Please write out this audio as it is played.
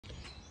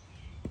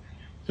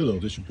Hello,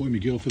 this is your boy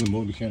Miguel from the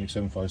Motor Mechanic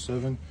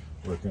 757,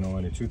 working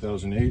on a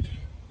 2008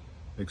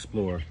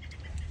 Explorer.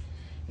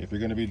 If you're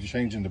going to be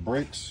changing the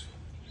brakes,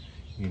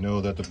 you know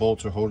that the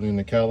bolts are holding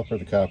the caliper.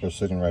 The caliper is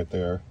sitting right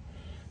there,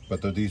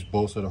 but these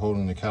bolts that are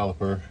holding the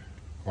caliper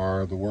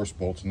are the worst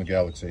bolts in the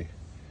galaxy.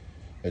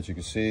 As you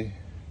can see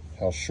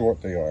how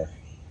short they are,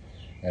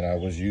 and I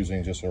was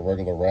using just a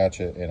regular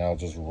ratchet and I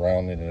was just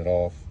rounding it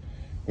off,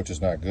 which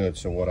is not good.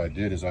 So what I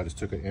did is I just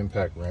took an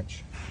impact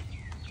wrench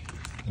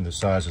in the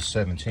size of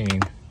 17.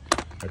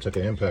 I took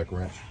an impact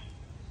wrench,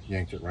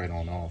 yanked it right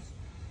on off.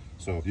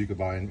 So if you could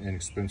buy an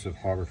inexpensive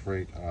Harbor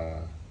Freight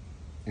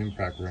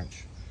impact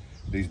wrench,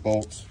 these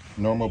bolts,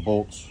 normal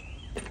bolts,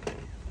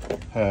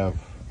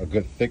 have a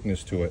good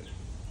thickness to it.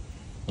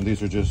 And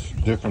these are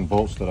just different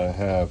bolts that I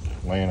have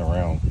laying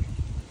around,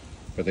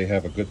 but they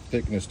have a good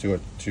thickness to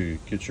it to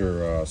get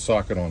your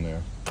socket on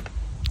there.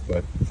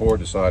 But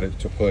Ford decided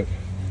to put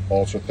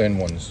ultra thin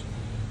ones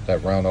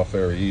that round off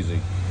very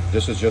easy.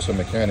 This is just a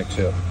mechanic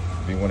tip.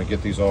 If you want to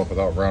get these off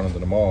without rounding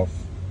them off,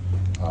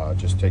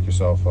 just take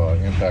yourself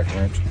an impact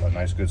wrench, a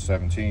nice good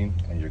 17,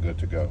 and you're good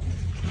to go.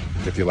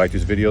 If you like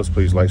these videos,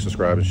 please like,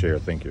 subscribe, and share.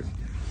 Thank you.